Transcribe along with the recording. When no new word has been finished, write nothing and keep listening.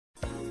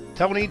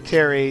Tony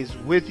Terry's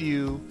With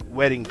You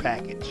wedding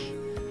package.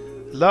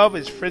 Love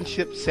is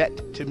friendship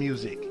set to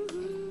music.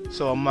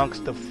 So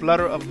amongst the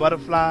flutter of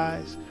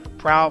butterflies,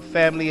 proud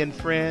family and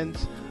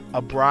friends,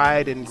 a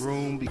bride and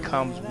groom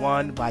becomes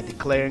one by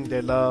declaring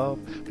their love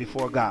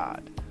before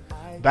God,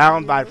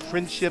 bound by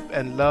friendship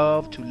and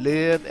love to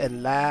live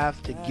and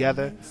laugh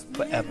together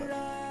forever.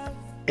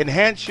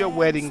 Enhance your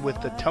wedding with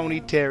the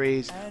Tony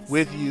Terry's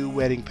With You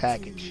wedding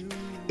package.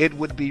 It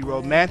would be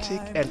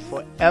romantic and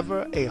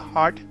forever a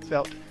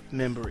heartfelt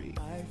memory.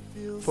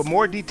 For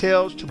more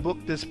details to book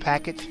this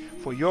package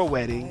for your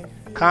wedding,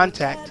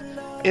 contact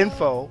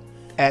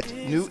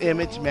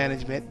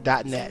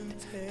info@newimagemanagement.net.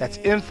 That's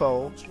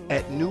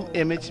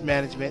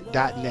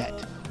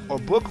info@newimagemanagement.net, or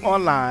book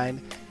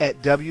online at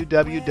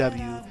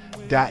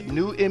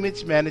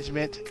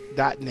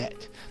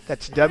www.newimagemanagement.net.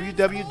 That's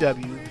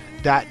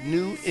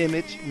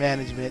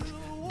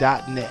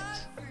www.newimagemanagement.net.